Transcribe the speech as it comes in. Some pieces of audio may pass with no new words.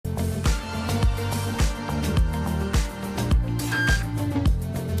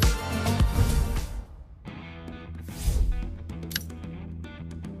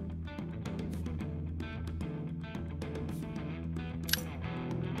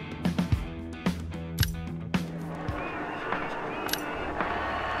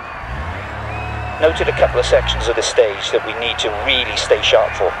noted a couple of sections of the stage that we need to really stay sharp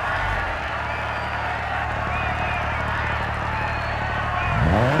for.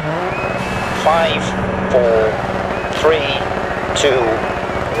 Five, 4, 3, 2,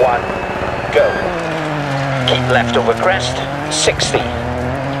 1, go. Keep left over crest, 60.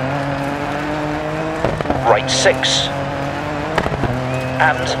 Right 6.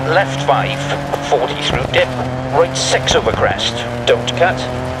 And left 5, 40 through dip. Right 6 over crest, don't cut.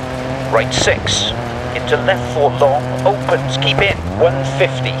 Right 6. Into left 4 long, opens, keep in.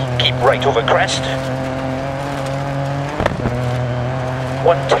 150, keep right over crest.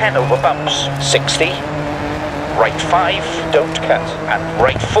 110 over bumps, 60. Right 5, don't cut. And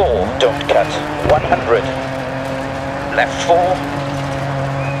right 4, don't cut. 100. Left 4.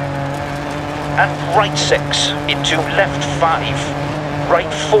 And right 6 into left 5.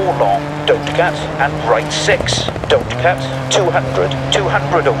 Right 4 long, don't cut. And right 6, don't cut. 200.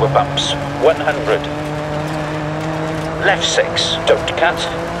 200 over bumps, 100. Left 6, don't cut.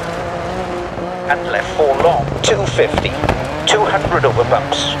 And left 4 long, 250. 200 over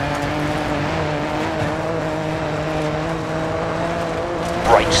bumps.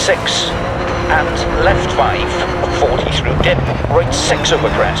 Right 6 and left 5, 40 through dip. Right 6 over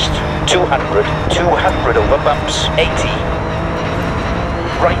crest, 200. 200 over bumps, 80.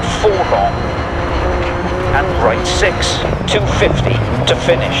 Right 4 long and right 6, 250 to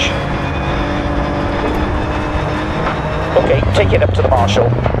finish. Okay, take it up to the marshal.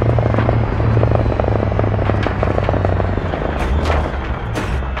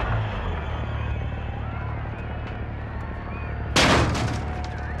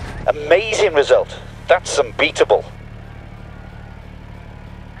 Amazing result. That's unbeatable.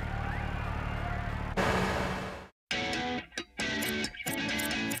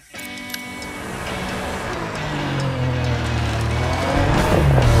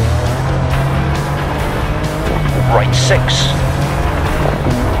 Right 6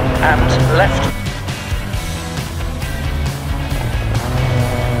 and left